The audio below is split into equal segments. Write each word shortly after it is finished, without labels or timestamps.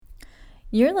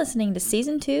You're listening to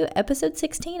Season 2, Episode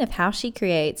 16 of How She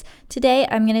Creates. Today,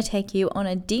 I'm going to take you on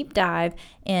a deep dive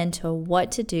into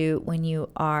what to do when you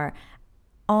are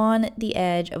on the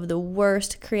edge of the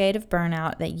worst creative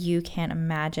burnout that you can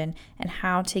imagine and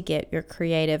how to get your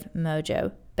creative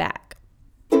mojo back.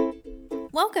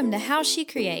 Welcome to How She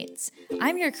Creates.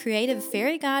 I'm your creative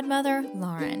fairy godmother,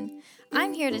 Lauren.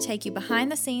 I'm here to take you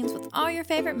behind the scenes with all your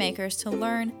favorite makers to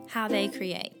learn how they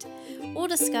create. We'll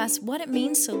discuss what it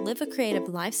means to live a creative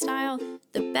lifestyle,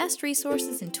 the best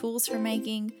resources and tools for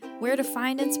making, where to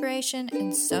find inspiration,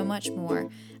 and so much more.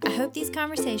 I hope these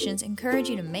conversations encourage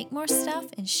you to make more stuff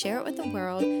and share it with the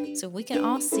world so we can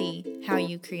all see how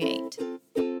you create.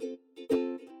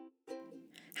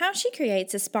 How She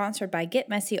Creates is sponsored by Get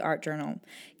Messy Art Journal.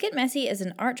 Get Messy is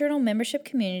an art journal membership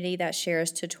community that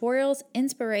shares tutorials,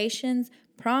 inspirations,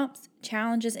 prompts,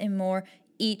 challenges, and more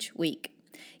each week.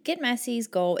 Get Messy's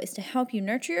goal is to help you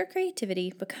nurture your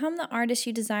creativity, become the artist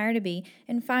you desire to be,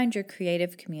 and find your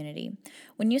creative community.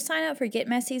 When you sign up for Get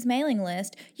Messy's mailing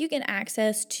list, you get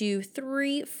access to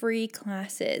 3 free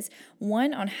classes.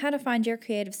 One on how to find your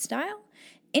creative style,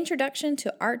 Introduction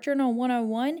to Art Journal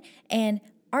 101, and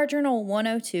Art Journal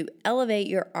 102, Elevate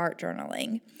Your Art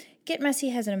Journaling. Get Messy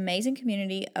has an amazing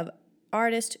community of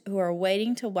artists who are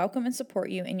waiting to welcome and support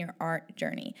you in your art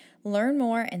journey. Learn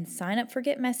more and sign up for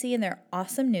Get Messy in their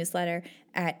awesome newsletter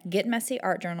at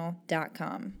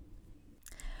getmessyartjournal.com.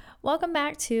 Welcome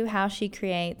back to How She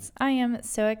Creates. I am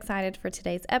so excited for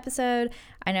today's episode.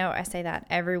 I know I say that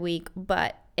every week,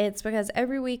 but it's because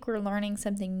every week we're learning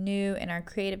something new in our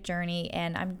creative journey,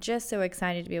 and I'm just so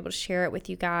excited to be able to share it with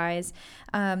you guys.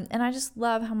 And I just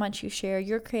love how much you share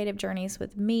your creative journeys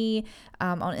with me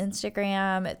on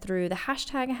Instagram through the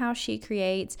hashtag How She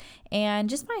Creates, and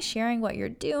just by sharing what you're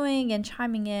doing and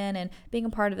chiming in and being a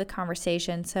part of the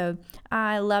conversation. So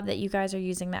I love that you guys are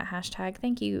using that hashtag.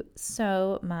 Thank you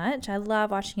so much. I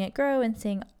love watching it grow and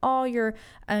seeing all your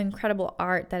incredible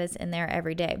art that is in there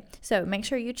every day. So make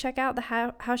sure you check out the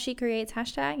How She Creates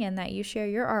hashtag and that you share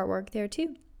your artwork there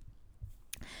too.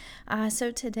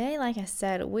 So today, like I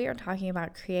said, we are talking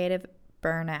about creative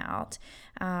burnout.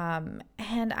 And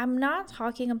I'm not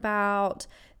talking about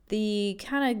the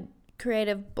kind of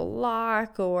creative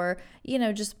block or,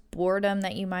 just boredom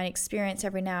that you might experience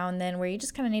every now and then where you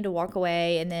just kind of need to walk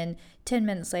away and then 10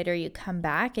 minutes later you come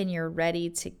back and you're ready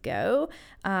to go.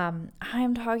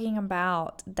 I'm talking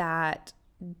about that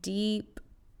deep,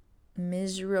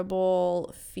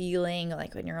 miserable feeling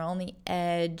like when you're on the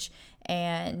edge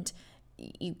and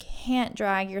you can't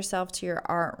drag yourself to your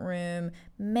art room,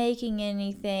 making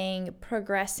anything,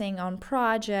 progressing on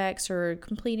projects or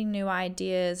completing new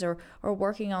ideas or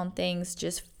working on things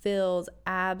just feels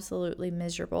absolutely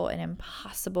miserable and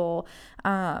impossible.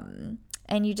 And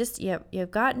you've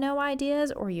got no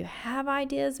ideas, or you have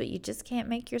ideas, but you just can't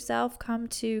make yourself come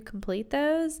to complete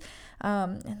those.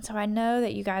 And so I know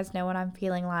that you guys know what I'm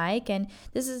feeling like, and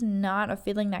this is not a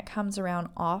feeling that comes around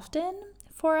often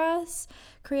for us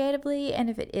creatively. And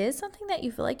if it is something that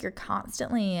you feel like you're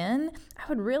constantly in, I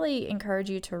would really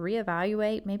encourage you to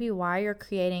reevaluate maybe why you're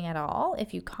creating at all.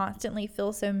 If you constantly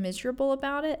feel so miserable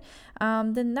about it,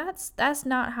 then that's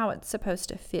not how it's supposed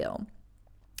to feel.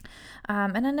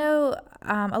 And I know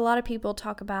a lot of people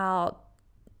talk about,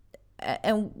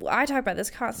 and I talk about this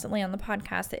constantly on the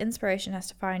podcast, that inspiration has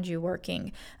to find you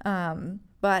working.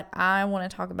 But I want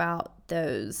to talk about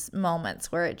those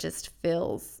moments where it just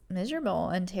feels miserable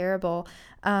and terrible.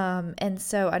 And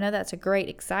so I know that's a great,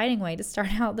 exciting way to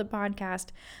start out the podcast.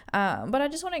 But I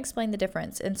just want to explain the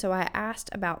difference. And so I asked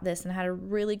about this and had a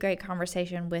really great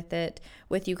conversation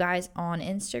with you guys on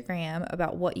Instagram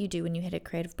about what you do when you hit a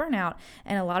creative burnout.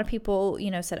 And a lot of people,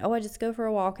 said, oh, I just go for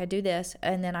a walk, I do this.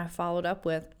 And then I followed up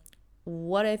with,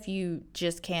 what if you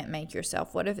just can't make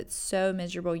yourself? What if it's so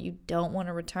miserable you don't want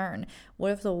to return?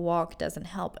 What if the walk doesn't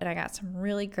help? And I got some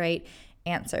really great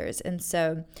answers. And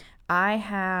so I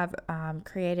have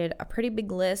created a pretty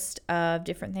big list of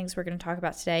different things we're going to talk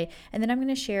about today. And then I'm going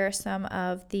to share some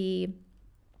of the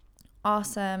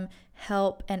awesome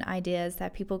help and ideas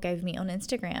that people gave me on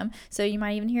Instagram. So you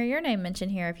might even hear your name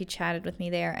mentioned here if you chatted with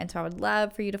me there. And so I would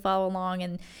love for you to follow along,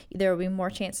 and there will be more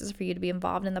chances for you to be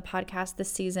involved in the podcast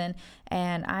this season.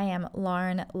 And I am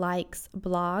Lauren Likes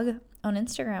Blog on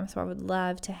Instagram, so I would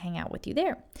love to hang out with you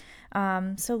there.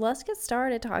 So let's get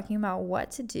started talking about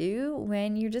what to do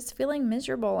when you're just feeling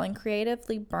miserable and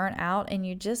creatively burnt out and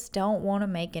you just don't want to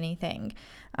make anything.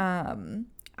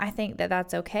 I think that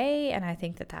that's okay, and I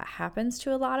think that that happens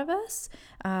to a lot of us.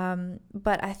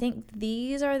 But I think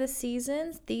these are the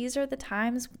seasons, these are the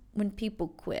times when people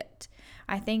quit.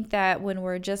 I think that when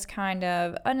we're just kind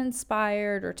of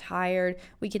uninspired or tired,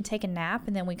 we can take a nap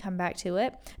and then we come back to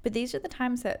it. But these are the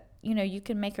times that, you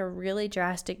can make a really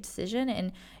drastic decision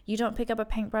and you don't pick up a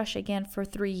paintbrush again for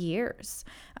 3 years.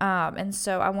 And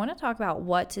so I want to talk about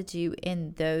what to do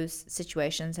in those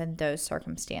situations and those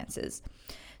circumstances.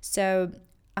 So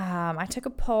I took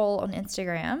a poll on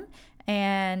Instagram,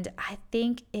 and I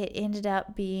think it ended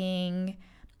up being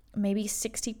maybe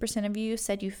 60% of you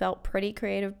said you felt pretty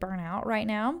creative burnout right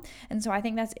now. And so I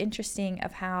think that's interesting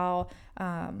of how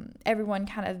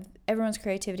everyone's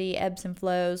creativity ebbs and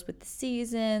flows with the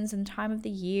seasons and time of the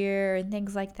year and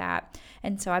things like that.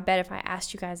 And so I bet if I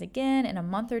asked you guys again in a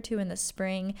month or two in the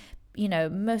spring,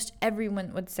 most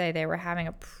everyone would say they were having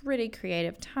a pretty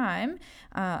creative time.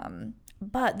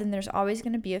 But then there's always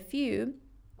going to be a few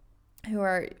who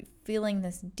are feeling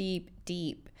this deep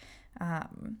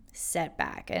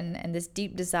setback and this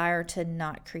deep desire to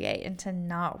not create and to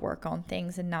not work on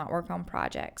things and not work on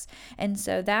projects. And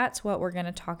so that's what we're going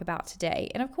to talk about today.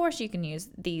 And of course, you can use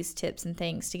these tips and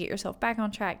things to get yourself back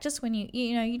on track just when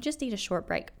you just need a short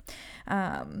break.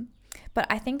 But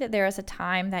I think that there is a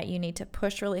time that you need to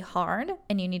push really hard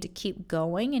and you need to keep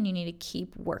going and you need to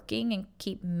keep working and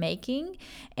keep making.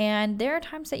 And there are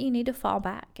times that you need to fall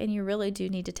back and you really do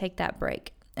need to take that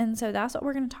break. And so that's what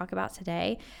we're going to talk about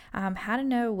today, how to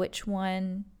know which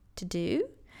one to do,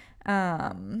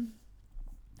 and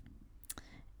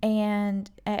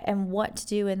what to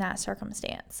do in that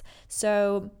circumstance.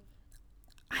 So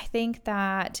I think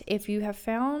that if you have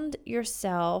found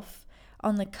yourself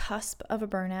on the cusp of a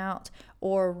burnout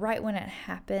or right when it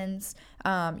happens,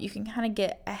 you can kind of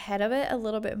get ahead of it a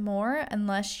little bit more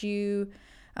unless you...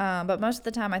 but most of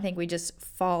the time, I think we just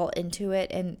fall into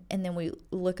it and then we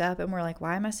look up and we're like,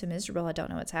 why am I so miserable? I don't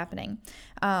know what's happening.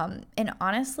 And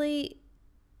honestly,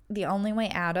 the only way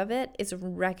out of it is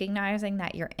recognizing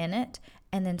that you're in it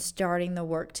and then starting the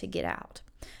work to get out.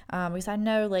 Because I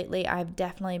know lately I've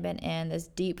definitely been in this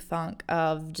deep funk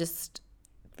of just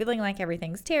feeling like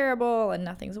everything's terrible and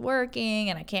nothing's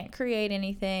working and I can't create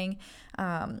anything.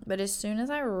 But as soon as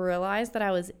I realized that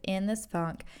I was in this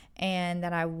funk and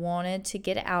that I wanted to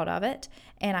get out of it,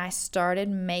 and I started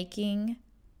making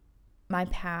my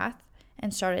path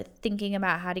and started thinking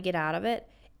about how to get out of it,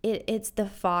 it's the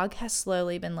fog has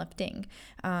slowly been lifting.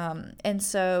 And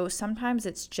so sometimes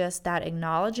it's just that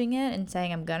acknowledging it and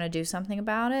saying I'm going to do something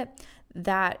about it.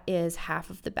 That is half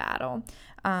of the battle.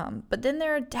 But then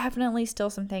there are definitely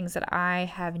still some things that I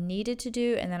have needed to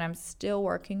do and that I'm still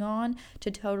working on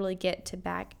to totally get to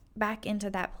back into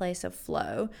that place of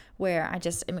flow where I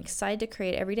just am excited to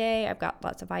create every day. I've got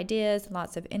lots of ideas,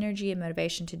 lots of energy and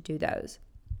motivation to do those.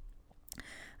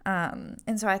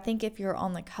 And so I think if you're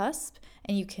on the cusp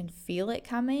and you can feel it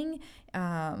coming,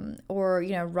 or,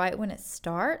 right when it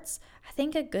starts, I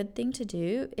think a good thing to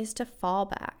do is to fall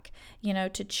back,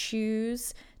 to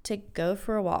choose to go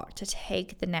for a walk, to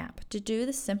take the nap, to do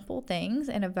the simple things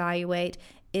and evaluate,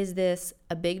 is this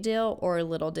a big deal or a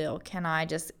little deal? Can I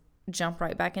just jump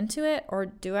right back into it, or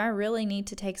do I really need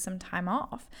to take some time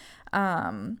off?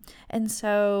 And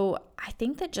so I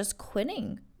think that just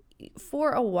quitting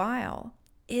for a while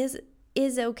is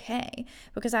okay,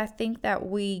 because I think that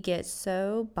we get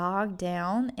so bogged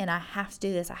down and I have to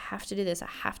do this, I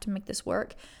have to make this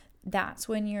work. That's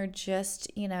when you're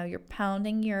just, you're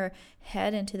pounding your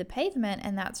head into the pavement,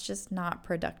 and that's just not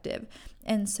productive.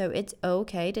 And so it's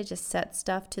okay to just set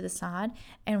stuff to the side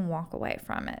and walk away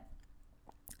from it.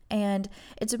 And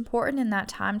it's important in that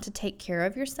time to take care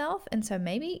of yourself. And so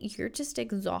maybe you're just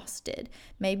exhausted.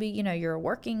 Maybe, you're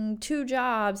working 2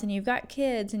 jobs and you've got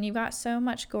kids and you've got so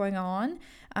much going on.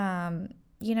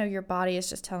 Your body is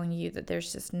just telling you that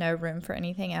there's just no room for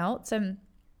anything else. And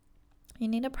you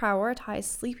need to prioritize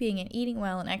sleeping and eating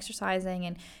well and exercising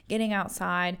and getting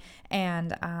outside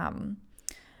and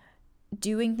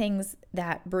doing things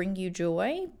that bring you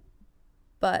joy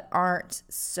but aren't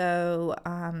so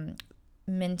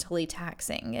mentally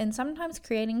taxing. And sometimes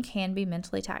creating can be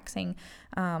mentally taxing,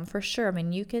 for sure. I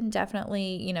mean, you can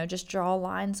definitely, just draw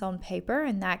lines on paper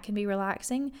and that can be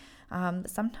relaxing.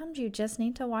 But sometimes you just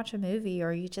need to watch a movie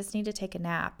or you just need to take a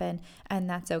nap, and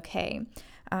that's okay.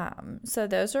 So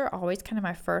those are always kind of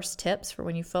my first tips for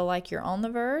when you feel like you're on the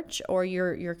verge or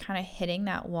you're kind of hitting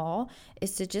that wall,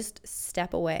 is to just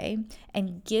step away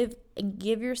and give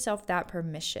yourself that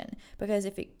permission. Because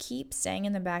if it keeps staying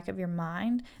in the back of your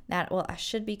mind that, well, I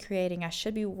should be creating, I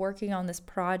should be working on this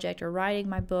project or writing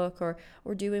my book or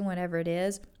doing whatever it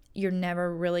is, you're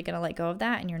never really going to let go of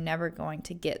that, and you're never going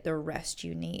to get the rest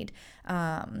you need.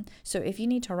 So if you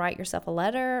need to write yourself a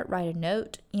letter, write a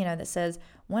note, that says,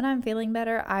 when I'm feeling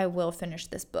better, I will finish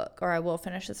this book or I will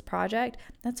finish this project.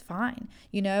 That's fine,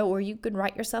 or you could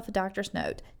write yourself a doctor's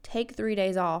note. Take 3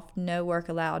 days off, no work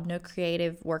allowed, no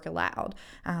creative work allowed.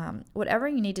 Whatever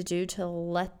you need to do to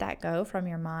let that go from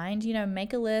your mind,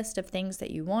 make a list of things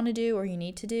that you want to do or you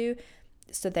need to do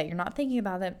so that you're not thinking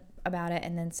about it,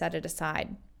 and then set it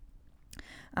aside.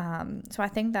 So I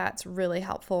think that's really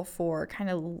helpful for kind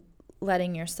of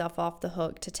letting yourself off the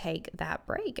hook to take that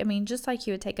break. I mean, just like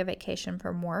you would take a vacation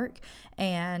from work,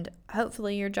 and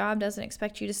hopefully your job doesn't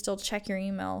expect you to still check your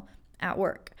email at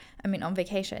work. On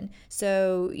vacation.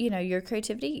 So, your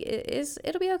creativity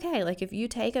it'll be okay. Like if you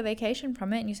take a vacation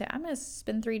from it and you say, I'm going to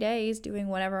spend 3 days doing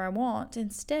whatever I want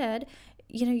instead,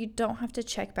 you don't have to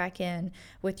check back in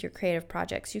with your creative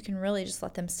projects. You can really just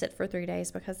let them sit for 3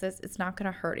 days because it's not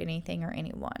going to hurt anything or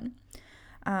anyone.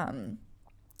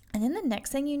 And then the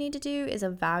next thing you need to do is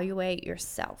evaluate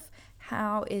yourself.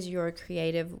 How is your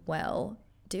creative well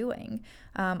doing?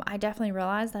 I definitely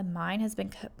realized that mine has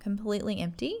been completely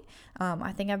empty.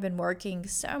 I think I've been working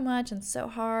so much and so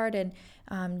hard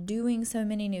and doing so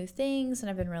many new things, and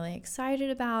I've been really excited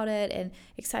about it and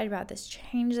excited about this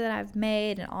change that I've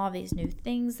made and all these new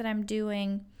things that I'm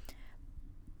doing.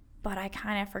 But I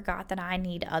kind of forgot that I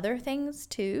need other things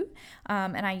too.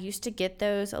 And I used to get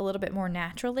those a little bit more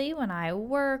naturally when I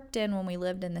worked and when we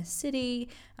lived in the city.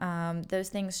 Those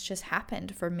things just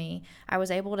happened for me. I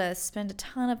was able to spend a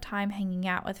ton of time hanging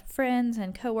out with friends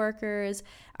and coworkers.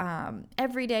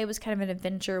 Every day was kind of an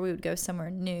adventure. We would go somewhere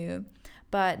new.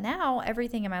 But now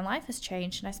everything in my life has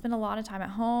changed, and I spend a lot of time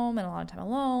at home and a lot of time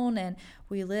alone, and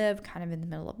we live kind of in the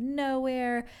middle of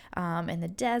nowhere, in the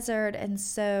desert. And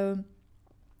so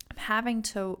I'm having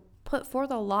to put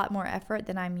forth a lot more effort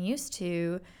than I'm used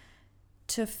to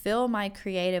fill my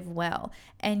creative well.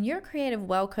 And your creative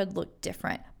well could look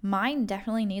different. Mine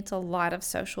definitely needs a lot of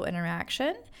social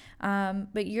interaction,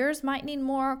 but yours might need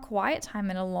more quiet time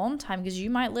and alone time because you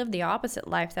might live the opposite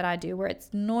life that I do, where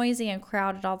it's noisy and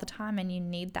crowded all the time and you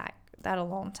need that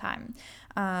alone time.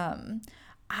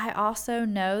 I also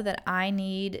know that I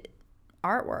need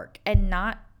artwork, and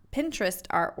not Pinterest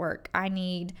artwork. I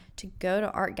need to go to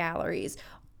art galleries,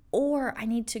 or I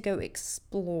need to go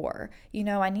explore.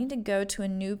 I need to go to a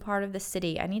new part of the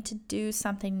city. I need to do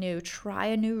something new, try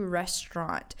a new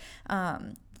restaurant.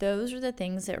 Those are the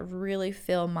things that really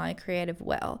fill my creative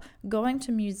well. Going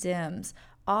to museums,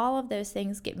 all of those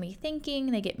things get me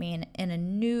thinking. They get me in a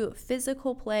new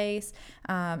physical place,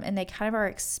 and they kind of are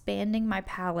expanding my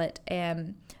palette,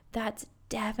 and that's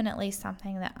definitely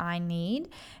something that I need.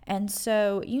 And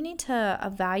so you need to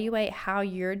evaluate how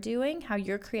you're doing, how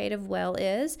your creative well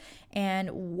is, and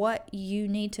what you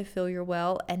need to fill your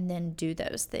well, and then do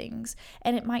those things.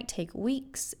 And it might take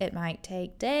weeks, it might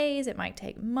take days, it might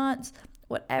take months,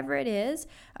 whatever it is.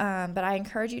 But I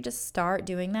encourage you to start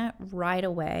doing that right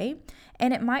away.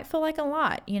 And it might feel like a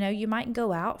lot. You might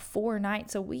go out 4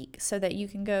 nights a week so that you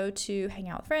can go to hang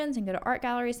out with friends and go to art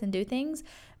galleries and do things.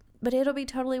 But it'll be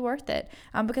totally worth it,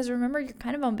 because remember, you're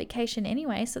kind of on vacation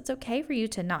anyway, so it's okay for you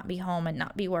to not be home and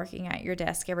not be working at your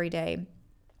desk every day.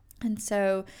 And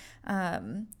so,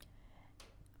 but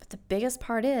the biggest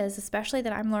part is, especially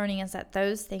that I'm learning, is that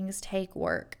those things take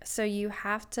work. So you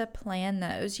have to plan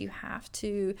those. You have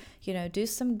to, do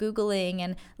some Googling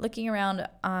and looking around.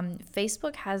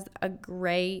 Facebook has a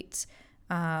great,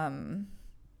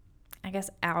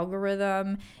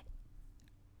 algorithm,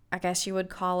 I guess you would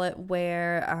call it,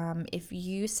 where if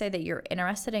you say that you're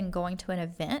interested in going to an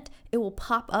event, it will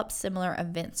pop up similar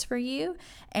events for you,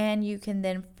 and you can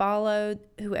then follow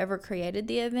whoever created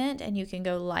the event, and you can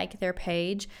go like their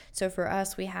page. So for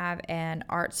us, we have an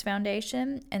Arts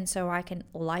Foundation, and so I can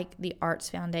like the Arts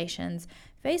Foundation's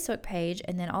Facebook page,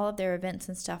 and then all of their events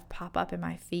and stuff pop up in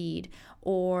my feed.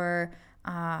 Or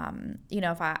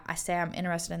if I say I'm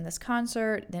interested in this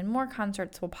concert, then more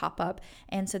concerts will pop up.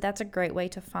 And so that's a great way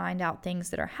to find out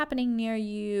things that are happening near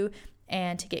you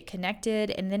and to get connected.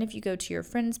 And then if you go to your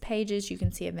friends' pages, you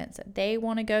can see events that they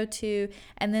want to go to.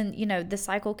 And then, the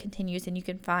cycle continues, and you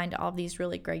can find all these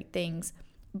really great things.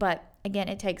 But again,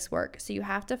 it takes work. So you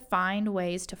have to find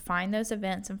ways to find those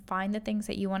events and find the things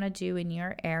that you want to do in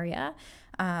your area.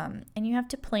 And you have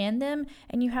to plan them,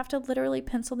 and you have to literally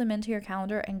pencil them into your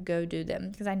calendar and go do them,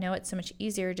 because I know it's so much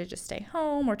easier to just stay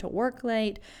home or to work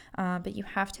late, but you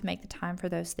have to make the time for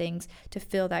those things to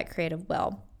fill that creative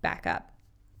well back up.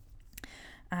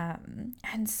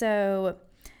 And so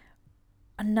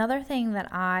another thing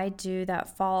that I do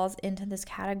that falls into this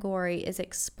category is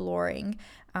exploring.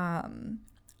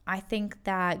 I think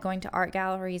that going to art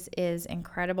galleries is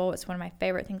incredible. It's one of my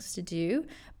favorite things to do.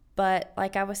 But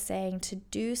like I was saying, to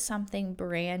do something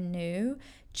brand new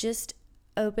just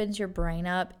opens your brain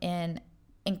up in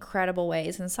incredible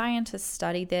ways. And scientists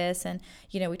study this. And,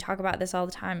 we talk about this all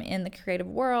the time in the creative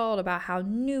world about how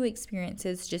new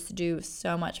experiences just do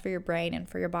so much for your brain and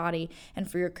for your body and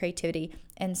for your creativity.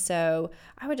 And so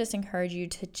I would just encourage you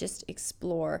to just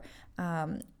explore.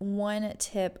 One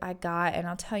tip I got, and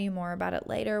I'll tell you more about it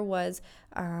later, was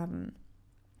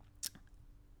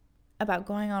about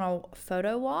going on a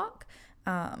photo walk.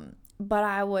 But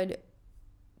I would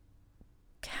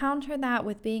counter that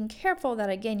with being careful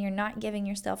that, again, you're not giving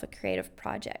yourself a creative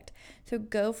project. So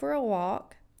go for a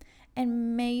walk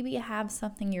and maybe have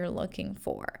something you're looking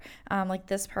for. Like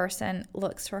this person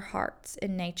looks for hearts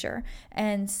in nature.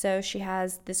 And so she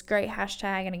has this great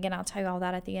hashtag. And again, I'll tell you all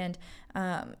that at the end,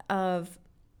 of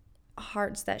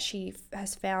hearts that she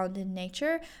has found in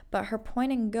nature. But her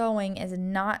point in going is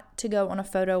not to go on a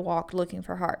photo walk looking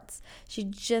for hearts. She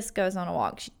just goes on a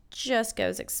walk. She just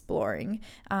goes exploring.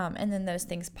 And then those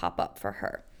things pop up for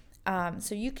her.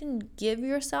 So you can give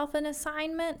yourself an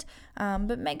assignment,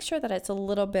 but make sure that it's a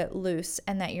little bit loose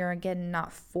and that you're, again,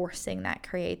 not forcing that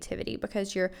creativity,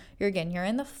 because you're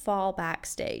in the fallback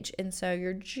stage. And so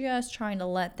you're just trying to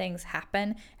let things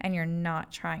happen and you're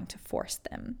not trying to force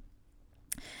them.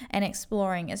 And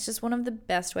exploring is just one of the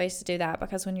best ways to do that,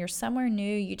 because when you're somewhere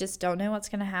new, you just don't know what's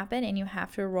going to happen and you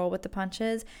have to roll with the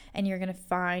punches, and you're going to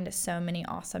find so many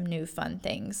awesome new fun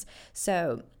things.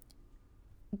 So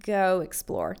go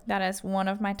explore. That is one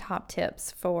of my top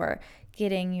tips for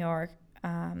getting your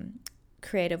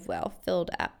creative well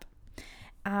filled up.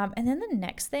 And then the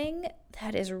next thing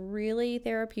that is really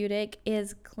therapeutic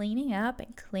is cleaning up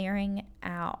and clearing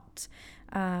out.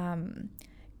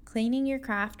 Cleaning your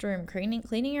craft room,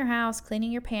 cleaning your house, cleaning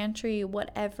your pantry,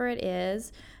 whatever it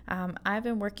is. I've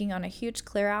been working on a huge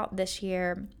clear out this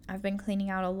year. I've been cleaning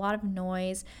out a lot of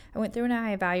noise. I went through and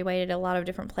I evaluated a lot of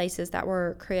different places that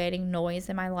were creating noise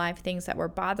in my life, things that were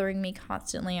bothering me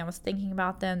constantly. I was thinking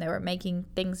about them. They were making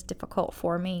things difficult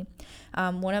for me.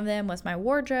 One of them was my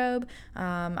wardrobe.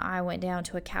 I went down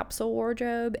to a capsule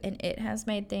wardrobe, and it has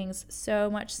made things so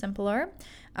much simpler.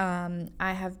 I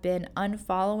have been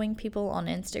unfollowing people on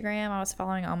Instagram. I was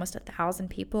following almost 1,000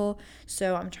 people,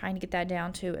 so I'm trying to get that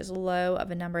down to as low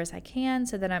of a number as I can,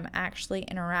 so that I'm actually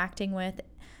interacting with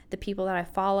the people that I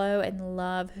follow and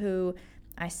love who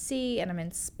I see, and I'm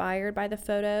inspired by the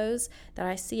photos that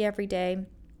I see every day.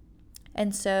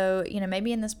 And so,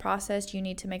 maybe in this process, you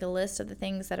need to make a list of the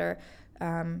things that are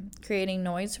creating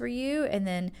noise for you, and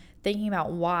then thinking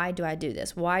about, why do I do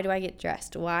this? Why do I get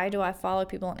dressed? Why do I follow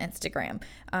people on Instagram?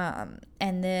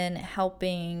 And then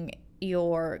helping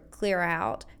your clear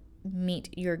out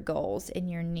meet your goals and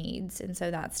your needs. And so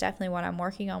that's definitely what I'm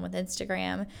working on with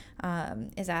Instagram,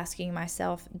 is asking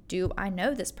myself, do I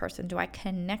know this person? Do I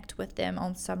connect with them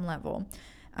on some level?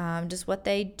 Does what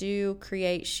they do,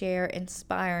 create, share,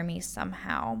 inspire me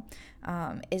somehow?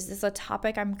 Is this a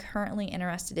topic I'm currently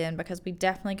interested in? Because we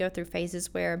definitely go through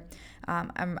phases where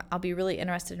I'll be really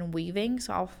interested in weaving.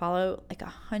 So I'll follow like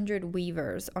 100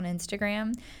 weavers on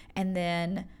Instagram, and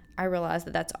then I realize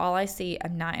that that's all I see.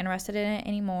 I'm not interested in it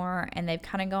anymore, and they've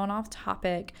kind of gone off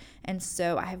topic, and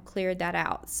so I have cleared that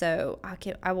out. So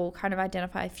I will kind of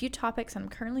identify a few topics I'm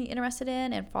currently interested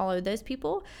in and follow those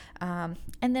people, and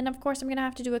then of course I'm gonna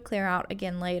have to do a clear out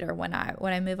again later when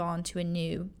I move on to a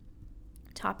new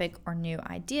topic or new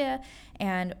idea.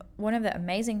 And one of the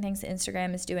amazing things that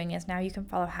Instagram is doing is now you can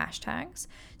follow hashtags,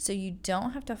 so you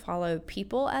don't have to follow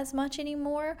people as much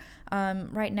anymore.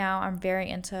 Right now I'm very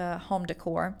into home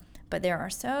decor, but there are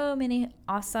so many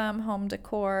awesome home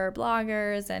decor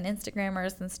bloggers and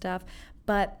Instagrammers and stuff,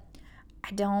 but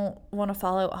I don't want to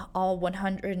follow all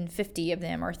 150 of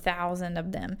them or 1,000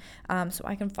 of them. So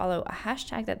I can follow a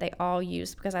hashtag that they all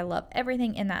use, because I love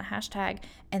everything in that hashtag.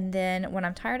 And then when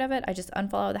I'm tired of it, I just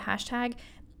unfollow the hashtag,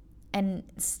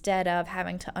 instead of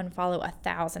having to unfollow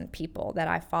 1,000 people that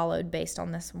I followed based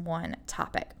on this one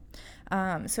topic.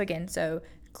 So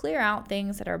clear out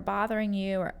things that are bothering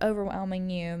you or overwhelming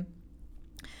you.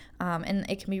 And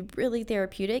it can be really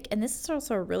therapeutic. And this is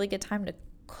also a really good time to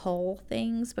cull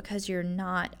things, because you're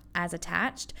not as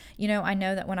attached. I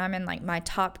know that when I'm in like my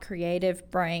top creative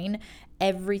brain,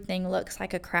 everything looks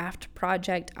like a craft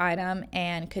project item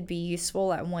and could be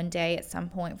useful at one day at some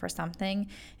point for something.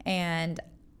 And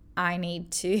I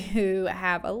need to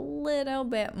have a little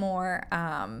bit more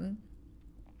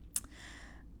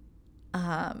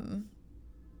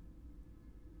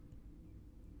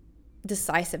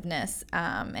decisiveness,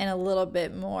 and a little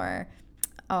bit more,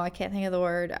 I can't think of the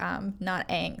word, not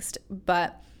angst,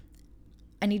 but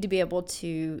I need to be able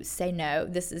to say, no,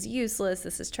 this is useless,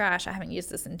 this is trash, I haven't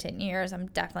used this in 10 years, I'm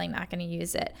definitely not going to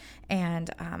use it. And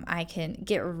I can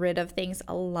get rid of things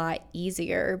a lot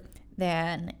easier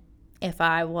than if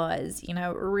I was,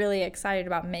 really excited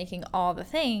about making all the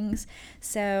things.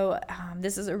 So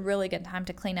this is a really good time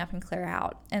to clean up and clear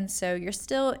out. And so you're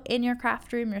still in your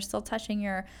craft room, you're still touching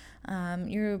your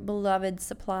beloved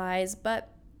supplies,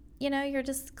 but you're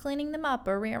just cleaning them up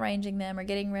or rearranging them or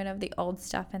getting rid of the old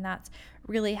stuff, and that's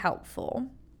really helpful.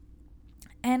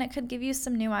 And it could give you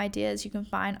some new ideas. You can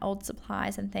find old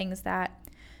supplies and things that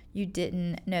you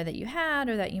didn't know that you had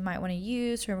or that you might want to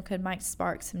use, or might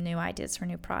spark some new ideas for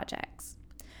new projects.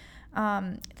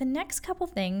 The next couple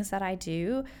things that I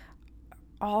do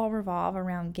all revolve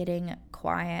around getting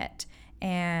quiet,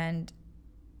 and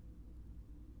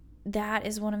that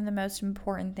is one of the most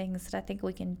important things that I think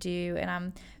we can do. And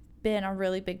I'm been a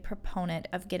really big proponent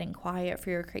of getting quiet for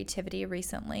your creativity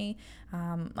recently.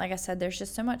 Like I said, there's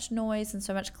just so much noise and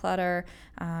so much clutter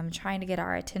trying to get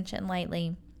our attention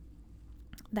lately,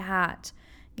 that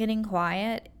getting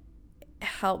quiet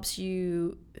helps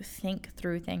you think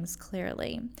through things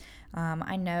clearly.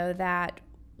 I know that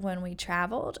when we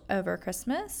traveled over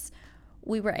Christmas,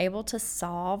 we were able to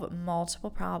solve multiple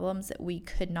problems that we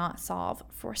could not solve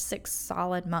for 6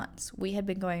 solid months. We had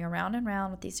been going around and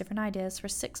around with these different ideas for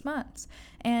 6 months.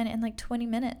 And in like 20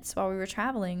 minutes while we were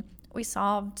traveling, we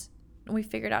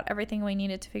figured out everything we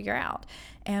needed to figure out.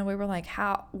 And we were like,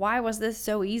 why was this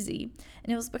so easy?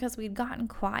 And it was because we'd gotten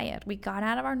quiet. We got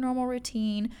out of our normal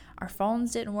routine. Our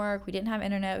phones didn't work. We didn't have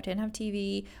internet. We didn't have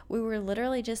TV. We were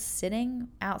literally just sitting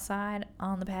outside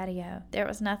on the patio. There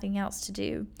was nothing else to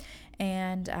do.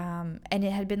 And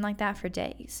it had been like that for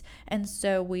days. And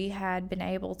so we had been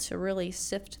able to really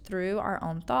sift through our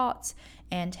own thoughts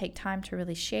and take time to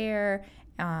really share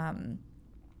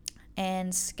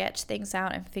and sketch things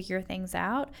out and figure things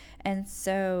out. And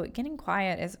so getting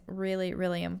quiet is really,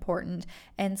 really important.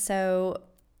 And so,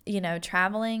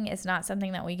 traveling is not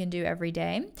something that we can do every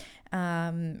day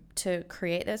to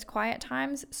create those quiet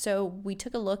times. So we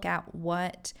took a look at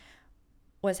what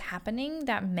was happening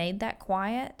that made that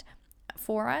quiet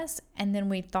for us, and then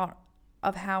we thought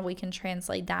of how we can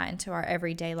translate that into our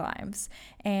everyday lives.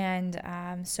 And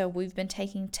so we've been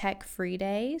taking tech-free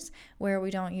days where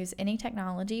we don't use any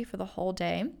technology for the whole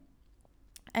day.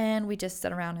 And we just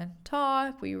sit around and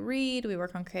talk, we read, we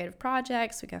work on creative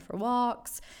projects, we go for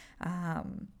walks.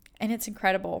 And it's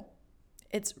incredible.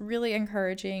 It's really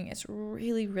encouraging. It's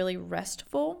really, really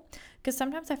restful, because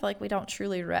sometimes I feel like we don't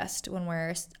truly rest when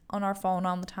we're on our phone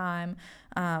all the time,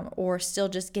 or still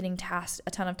just getting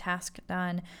a ton of tasks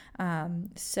done.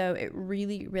 So it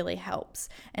really, really helps.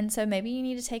 And so maybe you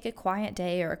need to take a quiet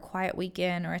day or a quiet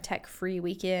weekend or a tech-free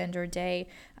weekend or day,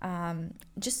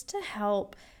 just to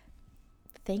help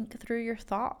think through your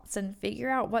thoughts and figure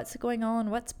out what's going on,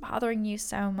 what's bothering you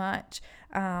so much.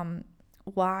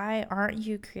 Why aren't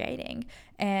you creating?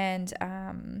 And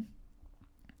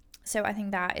so I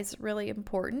think that is really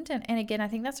important. And again, I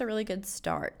think that's a really good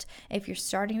start. If you're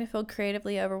starting to feel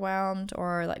creatively overwhelmed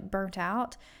or like burnt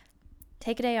out,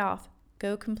 take a day off.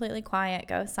 Go completely quiet.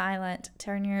 Go silent.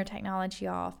 Turn your technology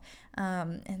off,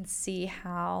 and see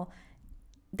how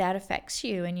that affects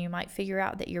you. And you might figure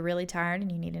out that you're really tired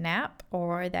and you need a nap,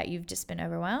 or that you've just been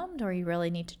overwhelmed, or you really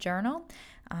need to journal.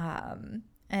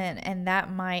 And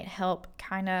that might help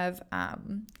kind of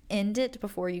end it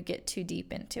before you get too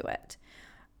deep into it.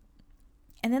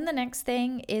 And then the next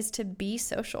thing is to be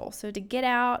social. So to get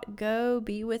out, go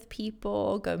be with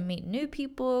people, go meet new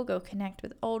people, go connect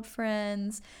with old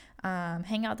friends,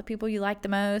 hang out with the people you like the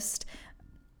most.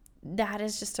 That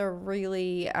is just a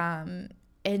really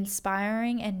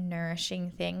inspiring and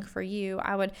nourishing thing for you.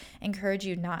 I would encourage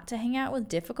you not to hang out with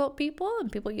difficult people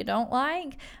and people you don't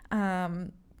like.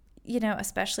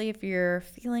 Especially if you're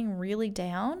feeling really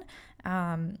down,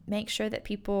 make sure that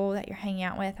people that you're hanging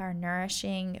out with are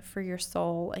nourishing for your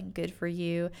soul and good for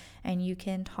you, and you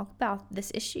can talk about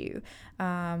this issue,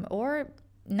 or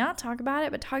not talk about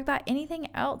it, but talk about anything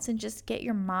else, and just get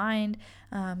your mind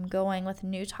going with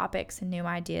new topics and new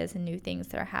ideas and new things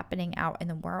that are happening out in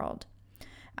the world.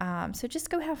 So just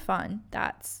go have fun.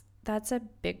 That's a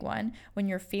big one. When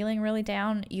you're feeling really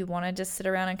down, you want to just sit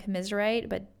around and commiserate,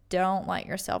 but don't let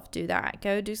yourself do that.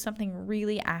 Go do something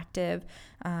really active.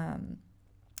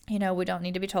 We don't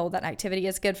need to be told that activity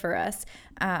is good for us.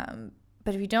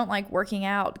 But if you don't like working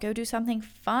out, go do something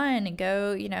fun.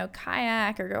 Go,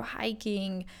 kayak or go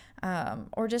hiking,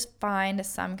 or just find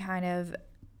some kind of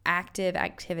active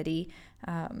activity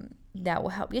that will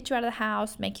help get you out of the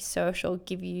house, make you social,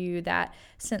 give you that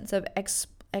sense of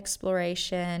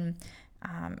exploration.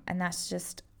 And that's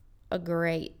just a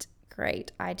great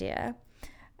great idea.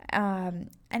 And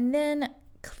then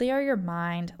clear your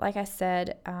mind. Like I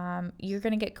said, you're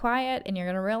going to get quiet and you're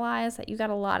going to realize that you got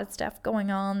a lot of stuff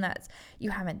going on that you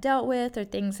haven't dealt with, or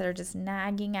things that are just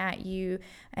nagging at you.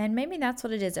 And maybe that's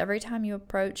what it is. Every time you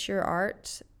approach your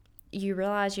art, you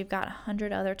realize you've got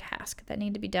 100 other tasks that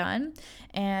need to be done.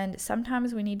 And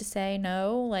sometimes we need to say,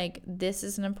 no, like, this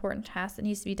is an important task that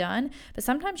needs to be done. But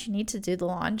sometimes you need to do the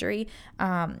laundry.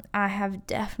 I have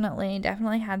definitely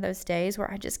had those days where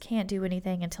I just can't do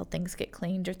anything until things get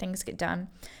cleaned or things get done.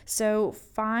 So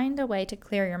find a way to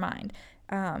clear your mind.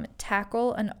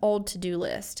 Tackle an old to-do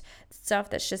list, stuff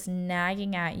that's just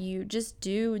nagging at you. Just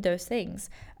do those things.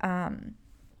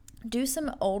 Do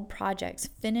some old projects,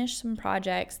 finish some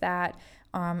projects that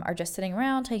are just sitting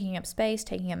around, taking up space,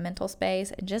 taking up mental space,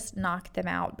 and just knock them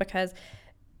out, because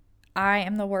I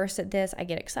am the worst at this. I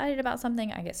get excited about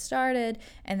something, I get started,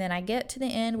 and then I get to the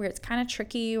end where it's kind of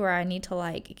tricky, where I need to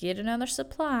like get another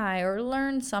supply or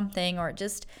learn something, or it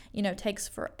just, takes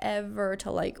forever to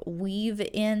like weave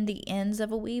in the ends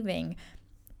of a weaving.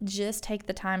 Just take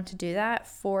the time to do that.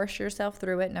 Force yourself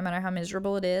through it, no matter how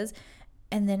miserable it is.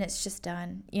 And then it's just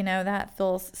done. That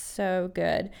feels so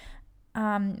good.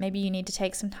 Maybe you need to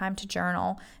take some time to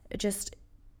journal. Just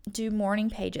do morning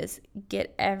pages.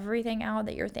 Get everything out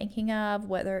that you're thinking of,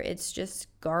 whether it's just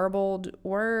garbled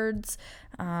words,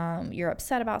 you're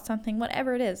upset about something,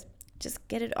 whatever it is. Just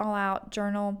get it all out.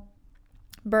 Journal.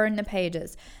 Burn the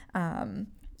pages.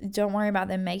 Don't worry about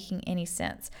them making any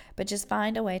sense, but just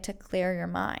find a way to clear your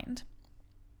mind.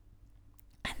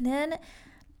 And then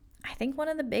I think one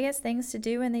of the biggest things to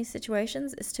do in these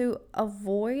situations is to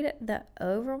avoid the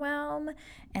overwhelm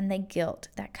and the guilt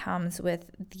that comes with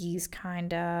these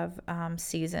kind of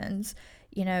seasons.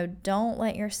 Don't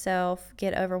let yourself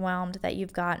get overwhelmed that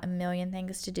you've got a million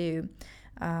things to do,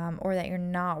 or that you're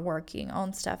not working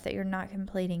on stuff, that you're not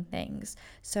completing things.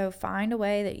 So find a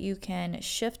way that you can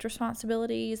shift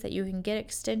responsibilities, that you can get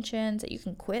extensions, that you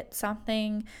can quit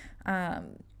something,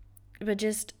 but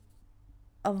just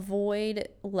avoid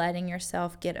letting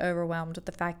yourself get overwhelmed with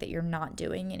the fact that you're not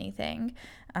doing anything.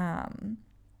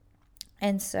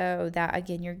 And so that,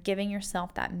 again, you're giving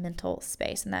yourself that mental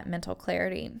space and that mental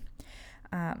clarity.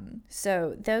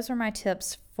 So those are my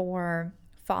tips for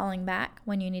falling back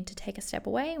when you need to take a step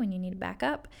away, when you need to back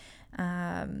up,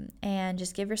 and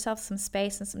just give yourself some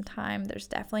space and some time. There's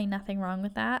definitely nothing wrong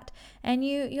with that. And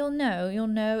you'll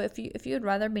know if you would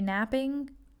rather be napping,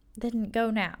 then go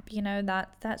nap.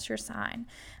 That's your sign.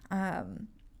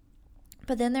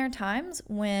 But then there are times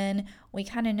when we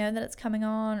kind of know that it's coming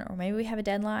on, or maybe we have a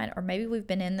deadline, or maybe we've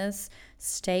been in this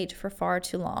state for far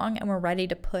too long and we're ready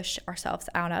to push ourselves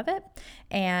out of it.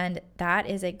 And that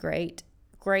is a great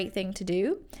thing to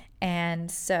do. And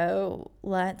so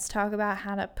let's talk about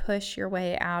how to push your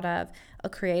way out of a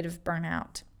creative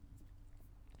burnout.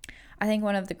 I think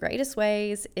one of the greatest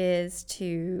ways is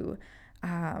to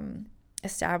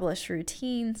establish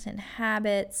routines and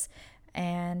habits,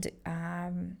 and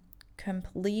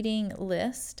completing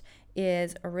list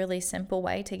is a really simple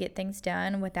way to get things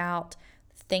done without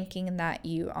thinking that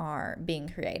you are being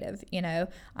creative.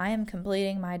 I am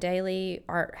completing my daily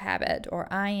art habit,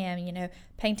 or I am,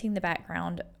 painting the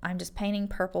background. I'm just painting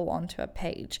purple onto a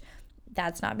page.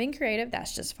 That's not being creative.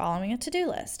 That's just following a to-do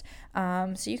list.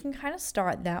 So you can kind of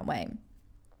start that way.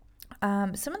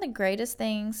 Some of the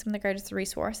greatest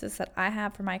resources that I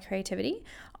have for my creativity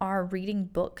are reading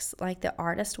books like The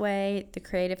Artist Way, The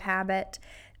Creative Habit.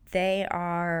 They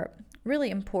are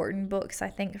really important books, I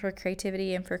think, for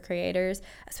creativity and for creators,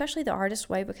 especially The Artist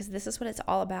Way, because this is what it's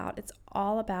all about. It's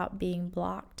all about being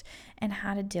blocked and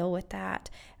how to deal with that.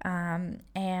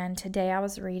 And today I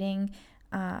was reading,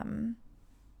 and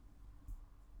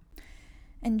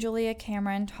Julia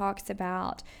Cameron talks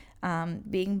about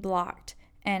being blocked,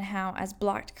 and how as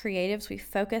blocked creatives, we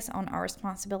focus on our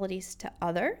responsibilities to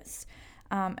others.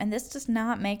 And this does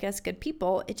not make us good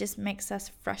people. It just makes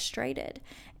us frustrated.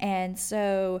 And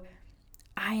so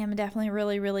I am definitely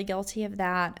really, really guilty of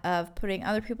that, of putting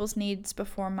other people's needs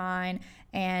before mine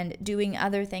and doing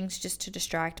other things just to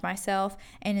distract myself.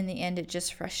 And in the end, it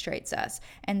just frustrates us.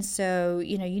 And so,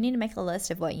 you need to make a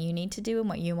list of what you need to do and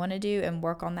what you want to do and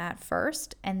work on that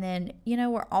first. And then,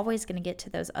 we're always going to get to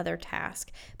those other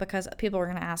tasks because people are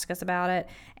going to ask us about it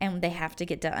and they have to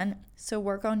get done. So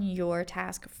work on your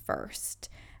task first.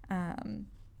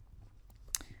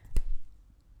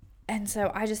 And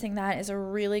so I just think that is a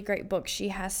really great book. She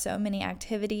has so many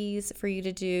activities for you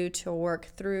to do to work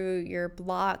through your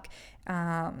block,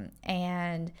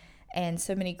 and and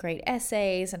so many great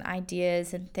essays and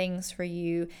ideas and things for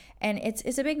you. And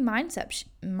it's a big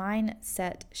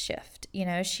mindset shift.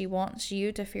 She wants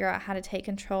you to figure out how to take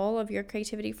control of your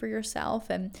creativity for yourself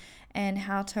and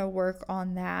how to work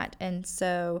on that. And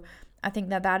so I think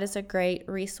that is a great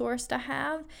resource to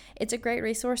have. It's a great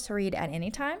resource to read at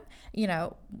any time,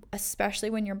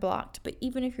 especially when you're blocked, but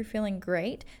even if you're feeling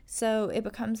great. So it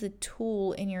becomes a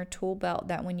tool in your tool belt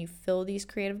that when you feel these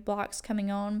creative blocks coming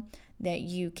on, that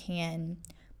you can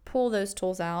pull those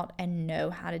tools out and know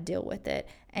how to deal with it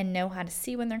and know how to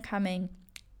see when they're coming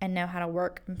and know how to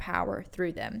work and power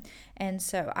through them. And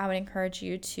so I would encourage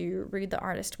you to read The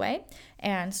Artist Way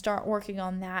and start working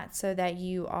on that so that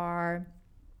you are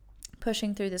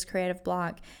pushing through this creative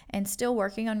block and still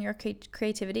working on your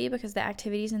creativity, because the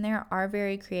activities in there are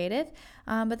very creative,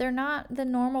 but they're not the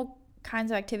normal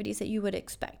kinds of activities that you would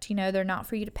expect. They're not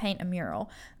for you to paint a mural.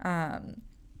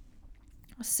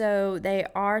 So they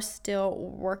are still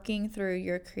working through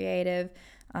your creative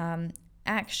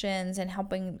actions and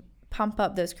helping pump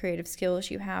up those creative skills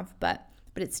you have, but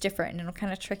it's different, and it'll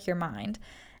kind of trick your mind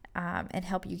and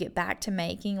help you get back to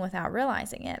making without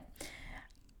realizing it.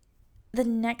 The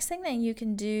next thing that you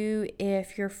can do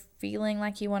if you're feeling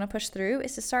like you want to push through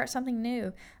is to start something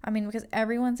new. Because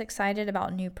everyone's excited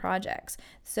about new projects.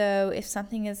 So if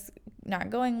something is not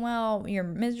going well, you're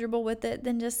miserable with it,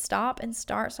 then just stop and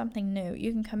start something new.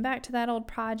 You can come back to that old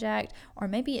project, or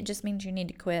maybe it just means you need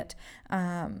to quit.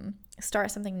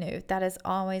 Start something new. That is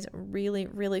always really,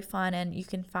 really fun, and you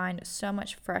can find so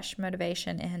much fresh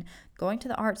motivation in going to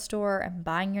the art store and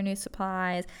buying your new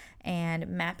supplies and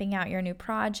mapping out your new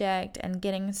project and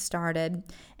getting started,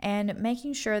 and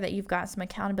making sure that you've got some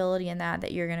accountability in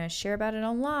that you're going to share about it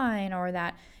online, or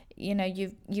that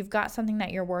you've got something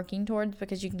that you're working towards,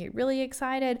 because you can get really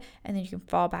excited and then you can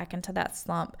fall back into that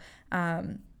slump.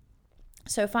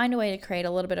 So find a way to create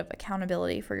a little bit of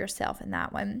accountability for yourself in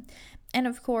that one. And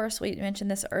of course, we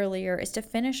mentioned this earlier, is to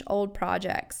finish old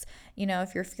projects.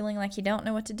 If you're feeling like you don't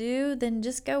know what to do, then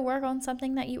just go work on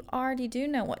something that you already do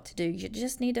know what to do. You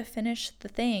just need to finish the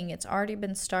thing. It's already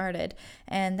been started.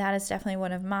 And that is definitely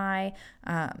one of my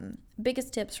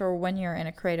biggest tips for when you're in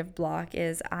a creative block.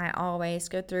 Is I always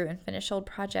go through and finish old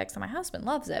projects, and my husband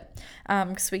loves it,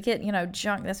 because we get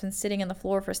junk that's been sitting on the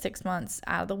floor for 6 months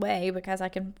out of the way, because I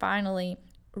can finally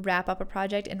wrap up a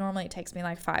project, and normally it takes me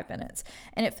like 5 minutes,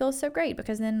 and it feels so great,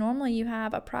 because then normally you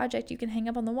have a project you can hang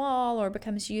up on the wall or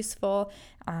becomes useful,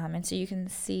 and so you can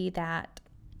see that.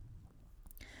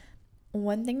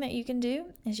 One thing that you can do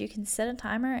is you can set a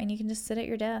timer, and you can just sit at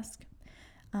your desk,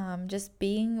 just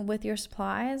being with your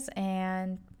supplies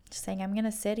and just saying, I'm going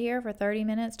to sit here for 30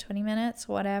 minutes, 20 minutes,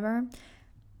 whatever.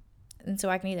 And so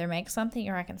I can either make something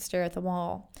or I can stare at the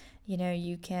wall.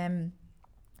 You can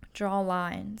draw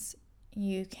lines.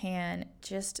 You can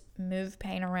just move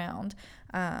paint around,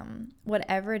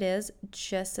 whatever it is,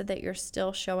 just so that you're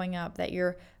still showing up, that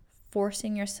you're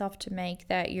forcing yourself to make,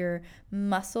 that your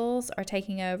muscles are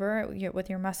taking over with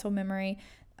your muscle memory,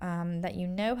 that you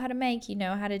know how to make, you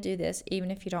know how to do this, even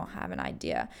if you don't have an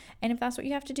idea. And if that's what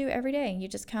you have to do every day, you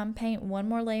just come paint one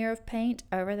more layer of paint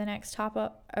over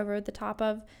the top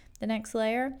of the next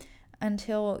layer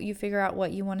until you figure out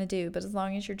what you want to do. But as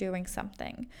long as you're doing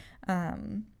something,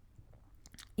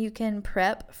 you can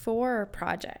prep for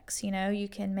projects. You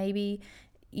can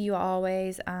you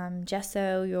always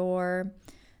gesso your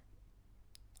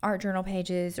art journal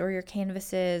pages or your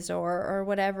canvases or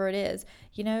whatever it is.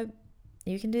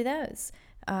 You can do those.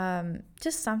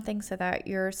 Just something so that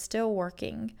you're still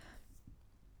working.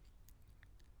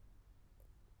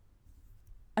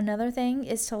 Another thing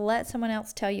is to let someone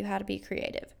else tell you how to be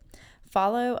creative.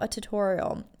 Follow a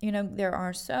tutorial. There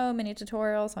are so many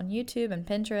tutorials on YouTube and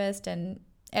Pinterest and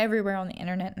everywhere on the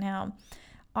internet now.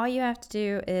 All you have to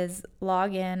do is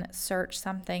log in, search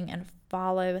something, and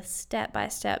follow step by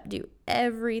step. Do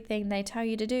everything they tell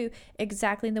you to do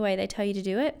exactly the way they tell you to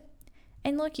do it.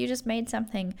 And look, you just made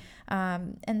something.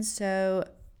 And so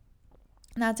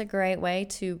that's a great way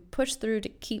to push through, to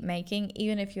keep making,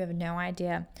 even if you have no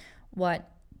idea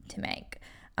what to make.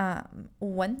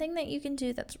 One thing that you can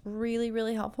do that's really,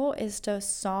 really helpful is to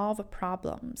solve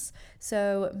problems.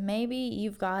 So maybe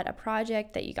you've got a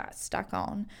project that you got stuck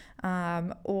on,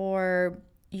 or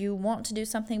you want to do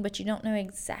something, but you don't know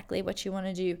exactly what you want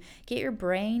to do. Get your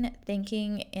brain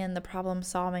thinking in the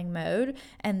problem-solving mode,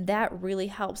 and that really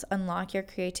helps unlock your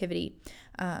creativity.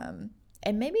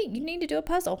 And maybe you need to do a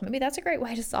puzzle. Maybe that's a great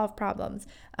way to solve problems.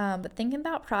 But think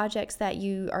about projects that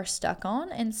you are stuck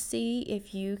on and see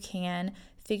if you can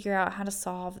figure out how to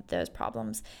solve those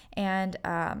problems. And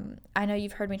I know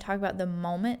you've heard me talk about the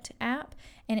Moment app,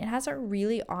 and it has a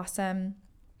really awesome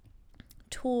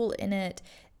tool in it.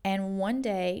 And one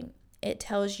day it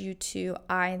tells you to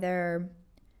either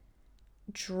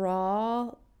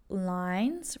draw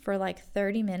lines for like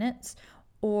 30 minutes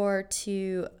or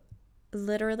to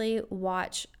literally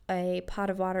watch a pot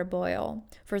of water boil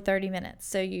for 30 minutes.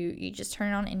 So you just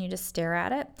turn it on and you just stare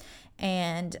at it.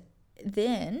 And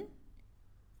then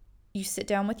you sit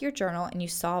down with your journal and you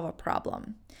solve a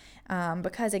problem.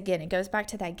 Because again, it goes back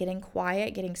to that getting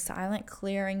quiet, getting silent,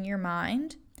 clearing your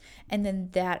mind. And then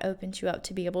that opens you up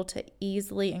to be able to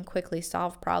easily and quickly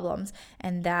solve problems.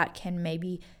 And that can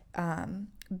maybe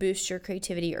boost your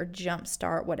creativity or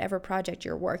jumpstart whatever project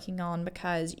you're working on,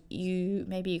 because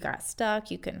maybe you got stuck,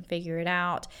 you couldn't figure it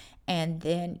out, and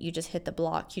then you just hit the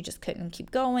block. You just couldn't keep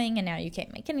going, and now you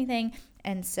can't make anything.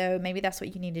 And so maybe that's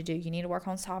what you need to do. You need to work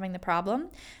on solving the problem.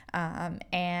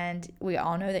 And we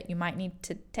all know that you might need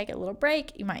to take a little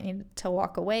break. You might need to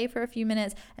walk away for a few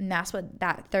minutes. And that's what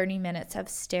that 30 minutes of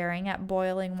staring at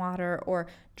boiling water or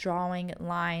drawing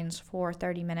lines for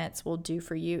 30 minutes will do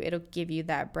for you. It'll give you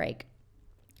that break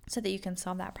so that you can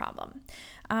solve that problem.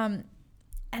 And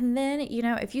then,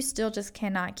 if you still just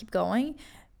cannot keep going,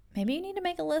 maybe you need to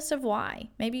make a list of why.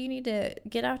 Maybe you need to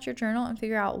get out your journal and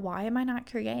figure out, why am I not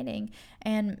creating?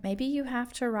 And maybe you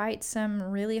have to write some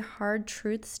really hard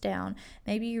truths down.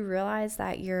 Maybe you realize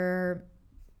that you're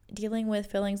dealing with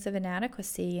feelings of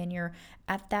inadequacy and you're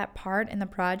at that part in the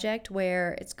project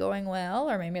where it's going well,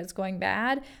 or maybe it's going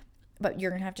bad, but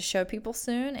you're going to have to show people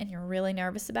soon and you're really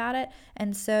nervous about it.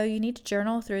 And so you need to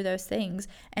journal through those things.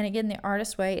 And again, The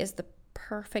Artist Way is the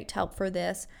perfect help for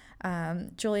this.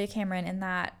 Julia Cameron in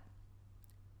that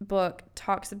book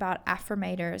talks about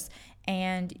affirmators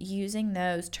and using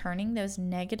those, turning those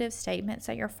negative statements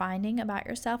that you're finding about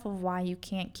yourself of why you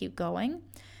can't keep going,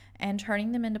 and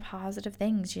turning them into positive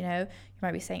things. You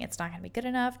might be saying, it's not going to be good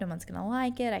enough, no one's going to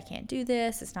like it, I can't do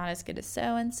this, it's not as good as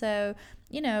so-and-so,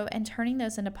 and turning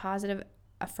those into positive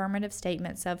affirmative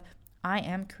statements of, I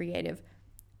am creative,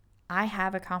 I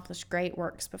have accomplished great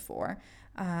works before,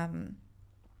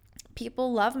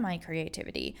 people love my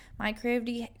creativity. My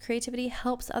creativity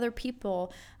helps other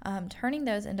people. Turning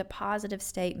those into positive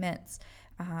statements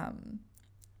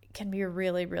can be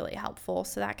really, really helpful.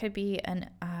 So that could be an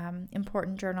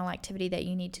important journal activity that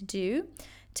you need to do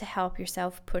to help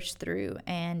yourself push through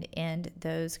and end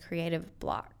those creative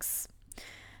blocks.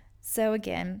 So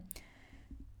again,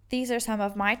 these are some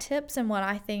of my tips and what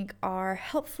I think are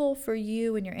helpful for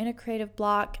you when you're in a creative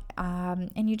block.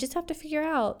 And you just have to figure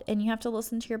out, and you have to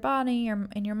listen to your body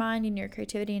and your mind and your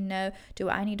creativity and know, do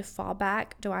I need to fall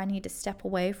back? Do I need to step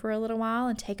away for a little while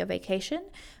and take a vacation?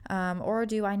 Or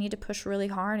do I need to push really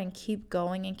hard and keep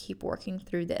going and keep working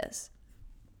through this?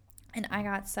 And I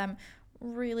got some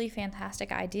really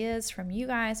fantastic ideas from you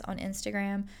guys on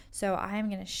Instagram. So I am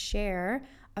going to share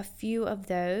a few of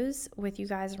those with you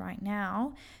guys right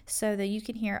now so that you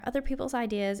can hear other people's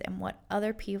ideas and what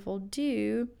other people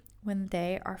do when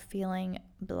they are feeling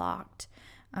blocked.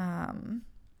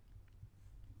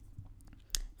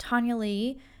 Tanya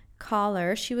Lee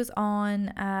Caller, she was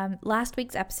on last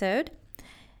week's episode.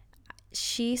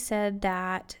 She said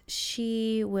that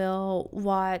she will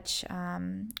watch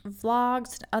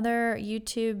vlogs and other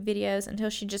YouTube videos until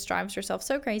she just drives herself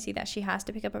so crazy that she has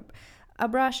to pick up a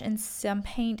brush and some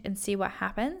paint and see what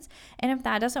happens. And if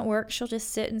that doesn't work, she'll just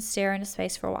sit and stare into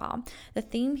space for a while. The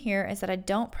theme here is that I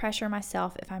don't pressure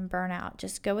myself if I'm burnout.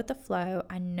 Just go with the flow.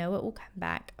 I know it will come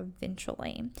back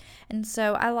eventually. And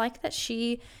so I like that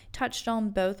she touched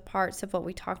on both parts of what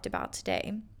we talked about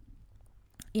today.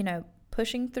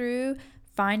 Pushing through,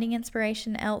 finding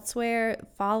inspiration elsewhere,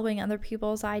 following other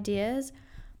people's ideas,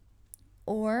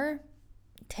 or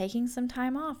taking some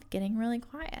time off, getting really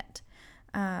quiet.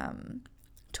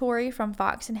 Tori from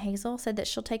Fox and Hazel said that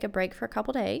she'll take a break for a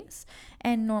couple days,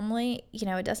 and normally,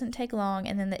 it doesn't take long,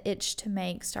 and then the itch to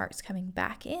make starts coming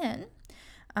back in.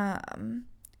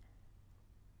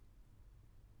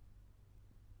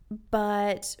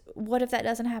 But what if that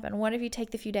doesn't happen? What if you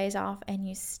take the few days off and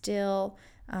you still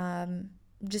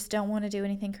just don't want to do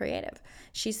anything creative?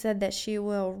 She said that she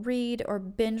will read or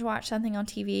binge watch something on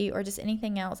TV or just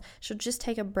anything else. She'll just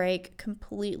take a break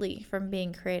completely from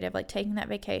being creative, like taking that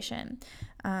vacation.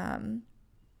 And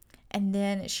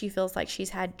then she feels like she's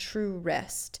had true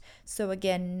rest. So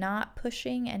again, not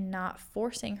pushing and not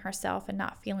forcing herself and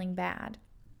not feeling bad.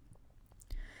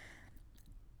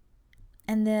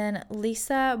 And then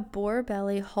Lisa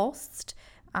Borbelly Holst,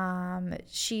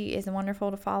 she is wonderful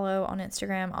to follow on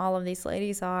Instagram. All of these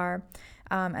ladies are,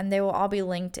 and they will all be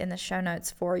linked in the show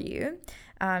notes for you.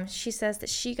 She says that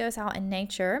she goes out in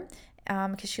nature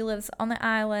because she lives on the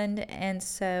island, and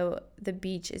so the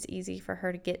beach is easy for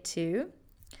her to get to.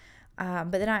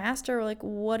 But then I asked her, like,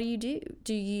 what do you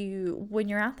do? When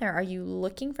you're out there, are you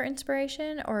looking for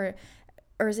inspiration, or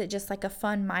is it just like a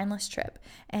fun, mindless trip?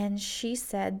 And she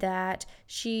said that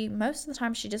most of the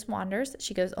time, she just wanders.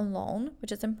 She goes alone,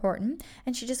 which is important.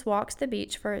 And she just walks the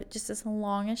beach for just as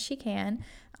long as she can.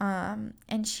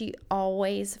 And she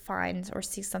always finds or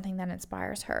sees something that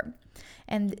inspires her.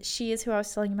 And she is who I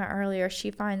was telling you about earlier.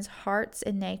 She finds hearts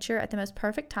in nature at the most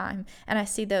perfect time. And I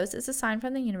see those as a sign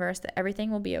from the universe that everything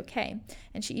will be okay.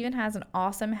 And she even has an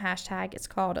awesome hashtag. It's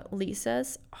called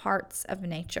Lisa's Hearts of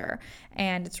Nature.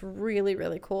 And it's really,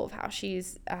 really cool of how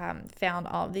she's found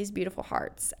all of these beautiful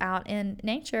hearts out in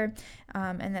nature,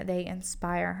 and that they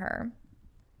inspire her.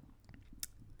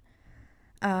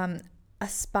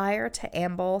 Aspire to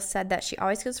Amble said that she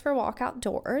always goes for a walk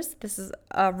outdoors. This is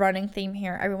a running theme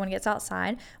here. Everyone gets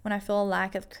outside. When I feel a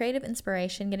lack of creative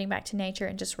inspiration, getting back to nature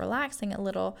and just relaxing a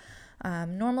little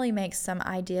normally makes some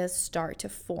ideas start to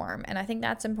form. And I think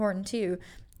that's important too,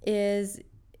 is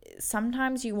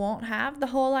sometimes you won't have the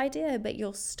whole idea, but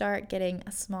you'll start getting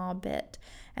a small bit.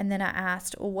 And then I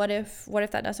asked, well, what if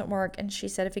that doesn't work? And she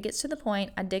said, if it gets to the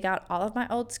point, I dig out all of my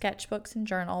old sketchbooks and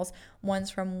journals,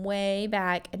 ones from way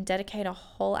back, and dedicate a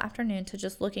whole afternoon to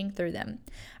just looking through them.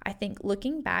 I think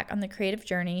looking back on the creative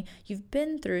journey you've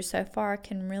been through so far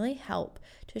can really help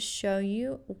to show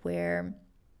you where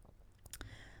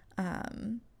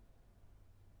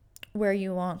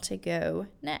you want to go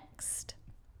next.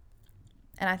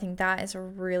 And I think that is a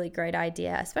really great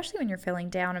idea, especially when you're feeling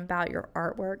down about your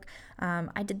artwork.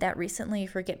 I did that recently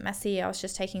for Get Messy. I was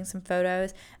just taking some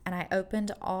photos, and I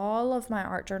opened all of my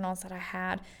art journals that I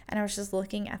had, and I was just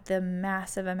looking at the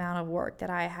massive amount of work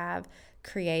that I have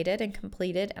created and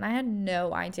completed, and I had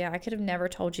no idea. I could have never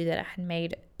told you that I had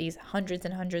made these hundreds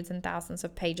and hundreds and thousands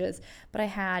of pages, but I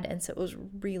had, and so it was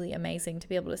really amazing to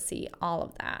be able to see all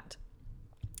of that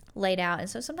laid out. And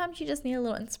so sometimes you just need a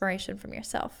little inspiration from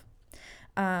yourself.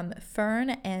 Fern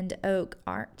and Oak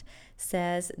Art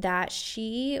says that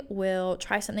she will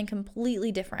try something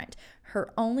completely different.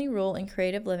 Her only rule in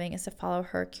creative living is to follow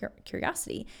her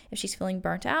curiosity. If she's feeling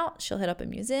burnt out, she'll hit up a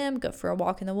museum, go for a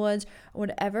walk in the woods, or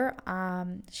whatever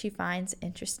she finds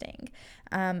interesting.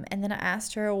 And then I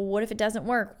asked her, well, what if it doesn't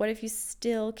work? What if you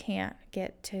still can't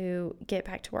get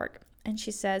back to work? And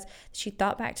she says she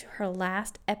thought back to her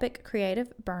last epic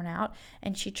creative burnout,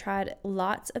 and she tried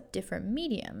lots of different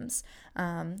mediums.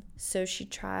 So she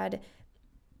tried,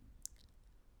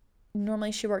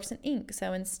 normally she works in ink,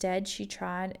 so instead she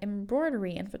tried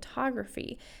embroidery and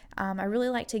photography. I really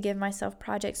like to give myself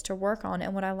projects to work on,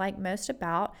 and what I like most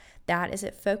about that is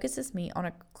it focuses me on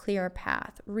a clear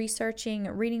path, researching,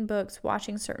 reading books,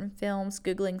 watching certain films,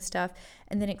 Googling stuff,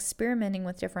 and then experimenting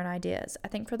with different ideas. I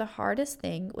think for the hardest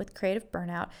thing with creative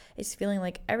burnout is feeling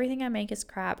like everything I make is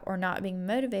crap or not being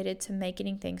motivated to make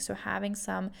anything, so having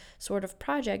some sort of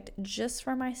project just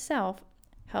for myself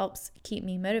helps keep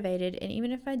me motivated. And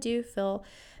even if I do feel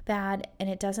bad and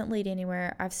it doesn't lead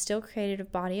anywhere, I've still created a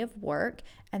body of work,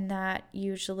 and that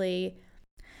usually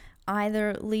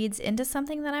either leads into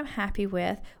something that I'm happy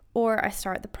with, or I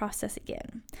start the process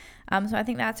again. So I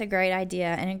think that's a great idea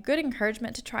and a good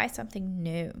encouragement to try something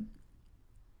new.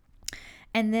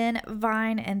 And then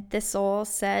Vine and Thistle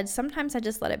said, sometimes I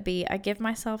just let it be. I give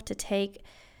myself the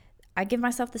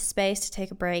space to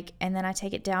take a break, and then I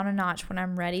take it down a notch when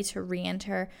I'm ready to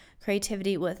re-enter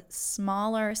creativity with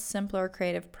smaller, simpler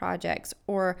creative projects,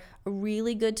 or a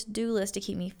really good to-do list to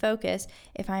keep me focused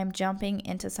if I am jumping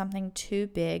into something too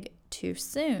big too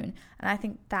soon. And I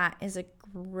think that is a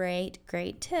great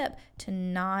tip to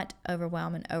not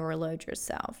overwhelm and overload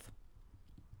yourself.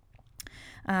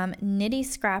 Knitty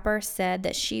Scrapper said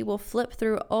that she will flip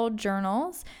through old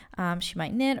journals. She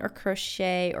might knit or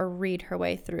crochet or read her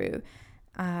way through.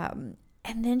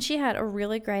 And then she had a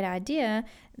really great idea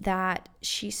that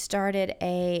she started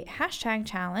a hashtag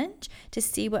challenge to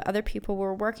see what other people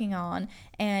were working on.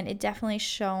 And it definitely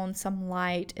shone some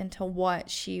light into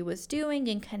what she was doing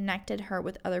and connected her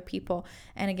with other people.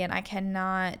 And again, I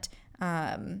cannot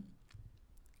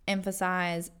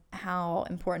emphasize how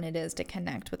important it is to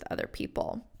connect with other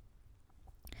people.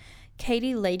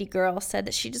 Katie Ladygirl said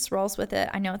that she just rolls with it.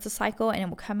 I know it's a cycle and it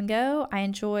will come and go. I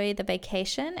enjoy the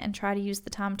vacation and try to use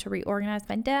the time to reorganize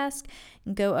my desk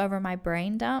and go over my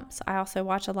brain dumps. I also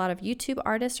watch a lot of YouTube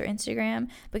artists or Instagram,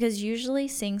 because usually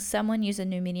seeing someone use a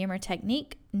new medium or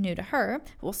technique new to her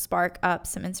will spark up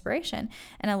some inspiration.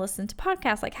 And I listen to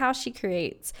podcasts like How She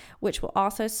Creates, which will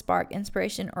also spark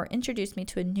inspiration or introduce me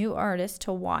to a new artist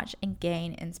to watch and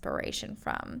gain inspiration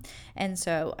from. And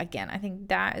so again, I think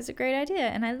that is a great idea.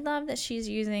 And I love that she's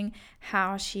using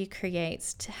How She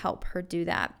Creates to help her do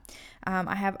that.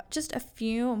 I have just a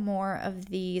few more of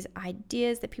these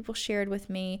ideas that people shared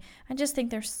with me. I just think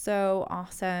they're so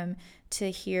awesome to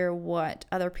hear what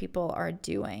other people are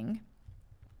doing.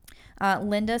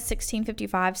 Linda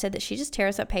 1655 said that she just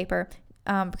tears up paper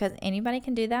because anybody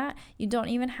can do that. You don't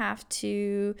even have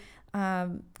to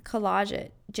collage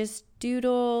it. Just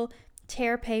doodle,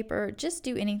 tear paper, just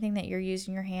do anything that you're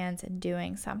using your hands and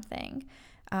doing something.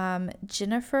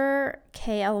 Jennifer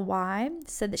KLY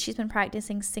said that she's been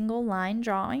practicing single line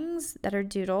drawings that are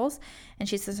doodles, and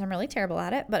she says, I'm really terrible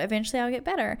at it, but eventually I'll get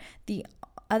better. The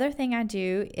other thing I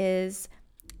do is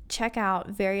check out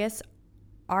various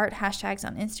art hashtags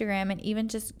on Instagram and even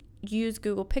just use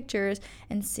Google Pictures,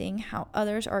 and seeing how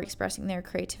others are expressing their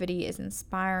creativity is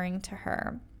inspiring to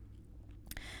her.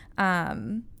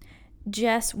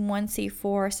 Jess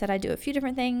 1C4 said, I do a few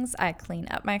different things. I clean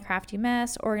up my crafty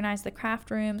mess, organize the craft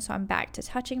room so I'm back to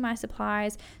touching my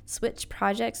supplies, switch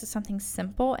projects to something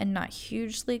simple and not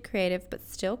hugely creative but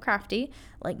still crafty,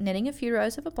 like knitting a few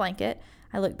rows of a blanket.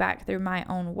 I look back through my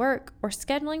own work or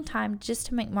scheduling time just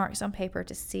to make marks on paper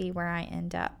to see where I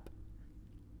end up.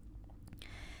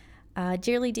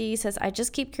 Dearly D says, I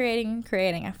just keep creating and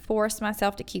creating. I force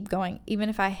myself to keep going. Even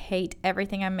if I hate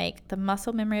everything I make, the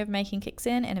muscle memory of making kicks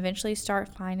in and eventually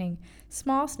start finding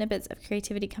small snippets of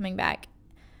creativity coming back.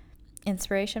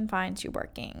 Inspiration finds you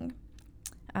working.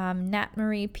 Nat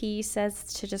Marie P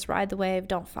says to just ride the wave,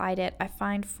 don't fight it. I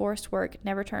find forced work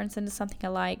never turns into something I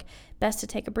like. Best to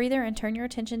take a breather and turn your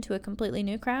attention to a completely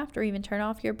new craft, or even turn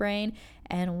off your brain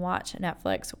and watch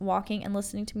Netflix. Walking and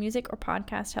listening to music or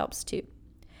podcast helps too.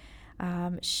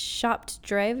 Shopped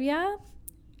Dravia.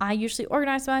 I usually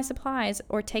organize my supplies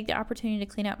or take the opportunity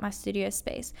to clean up my studio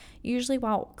space. Usually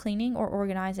while cleaning or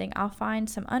organizing, I'll find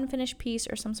some unfinished piece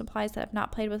or some supplies that I've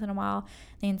not played with in a while.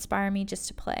 They inspire me just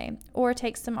to play. Or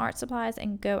take some art supplies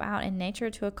and go out in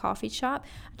nature to a coffee shop.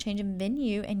 A change in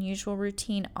venue and usual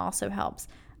routine also helps.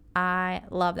 I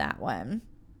love that one.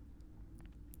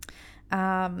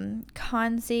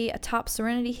 Kanzi atop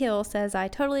Serenity Hill says, I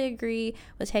totally agree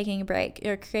with taking a break.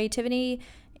 Your creative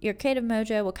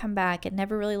mojo will come back. It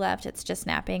never really left. It's just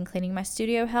napping. Cleaning my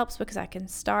studio helps because I can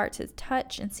start to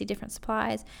touch and see different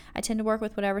supplies. I tend to work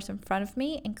with whatever's in front of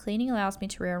me, and cleaning allows me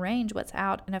to rearrange what's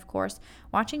out. And of course,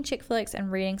 watching chick flicks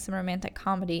and reading some romantic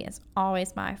comedy is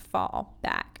always my fall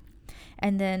back.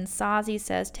 And then Sazi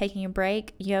says, taking a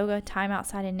break, yoga, time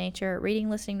outside in nature, reading,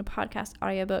 listening to podcasts,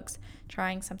 audiobooks,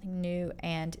 trying something new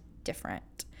and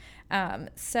different.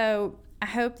 So I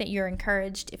hope that you're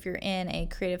encouraged if you're in a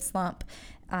creative slump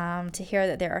to hear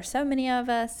that there are so many of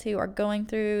us who are going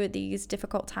through these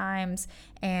difficult times,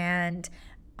 and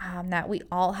that we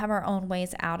all have our own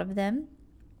ways out of them.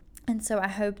 And so I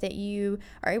hope that you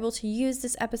are able to use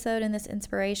this episode and this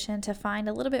inspiration to find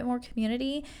a little bit more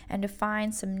community and to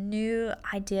find some new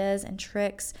ideas and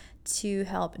tricks to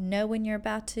help know when you're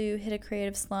about to hit a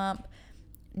creative slump,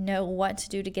 know what to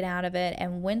do to get out of it,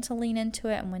 and when to lean into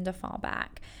it and when to fall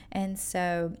back. And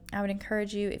so I would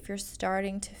encourage you, if you're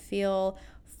starting to feel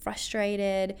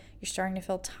frustrated, you're starting to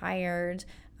feel tired,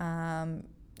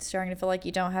 starting to feel like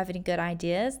you don't have any good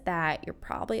ideas, that you're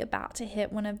probably about to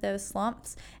hit one of those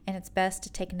slumps, and it's best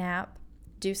to take a nap,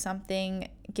 do something,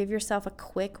 give yourself a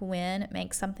quick win,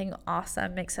 make something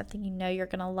awesome, make something you know you're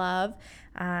going to love,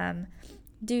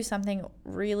 do something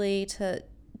really to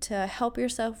help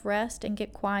yourself rest and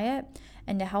get quiet,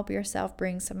 and to help yourself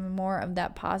bring some more of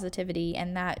that positivity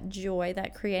and that joy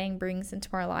that creating brings into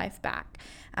our life back.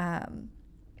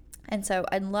 And so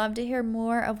I'd love to hear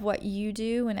more of what you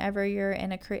do whenever you're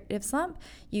in a creative slump.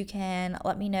 You can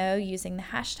let me know using the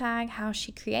hashtag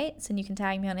HowSheCreates, and you can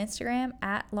tag me on Instagram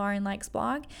at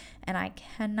LaurenLikesBlog, and I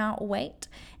cannot wait.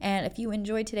 And if you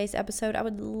enjoyed today's episode, I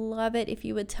would love it if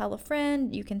you would tell a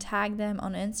friend. You can tag them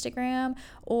on Instagram,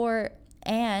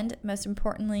 and most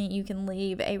importantly, you can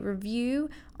leave a review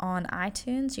on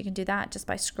iTunes. You can do that just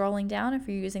by scrolling down if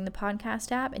you're using the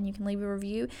podcast app, and you can leave a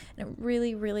review. And it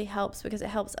really, really helps because it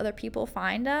helps other people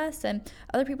find us and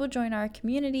other people join our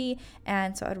community.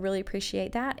 And so I'd really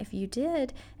appreciate that if you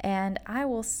did. And I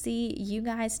will see you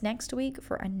guys next week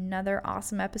for another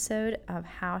awesome episode of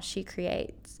How She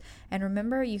Creates. And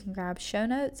remember, you can grab show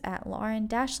notes at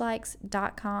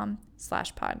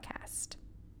lauren-likes.com/podcast.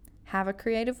 Have a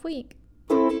creative week.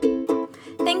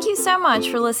 Thank you so much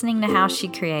for listening to How She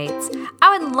Creates.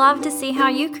 I would love to see how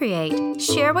you create.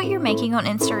 Share what you're making on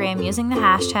Instagram using the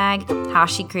hashtag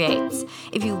HowSheCreates.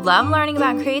 If you love learning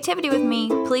about creativity with me,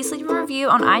 please leave a review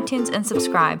on iTunes and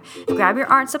subscribe. Grab your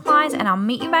art supplies and I'll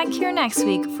meet you back here next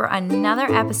week for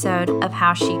another episode of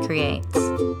How She Creates.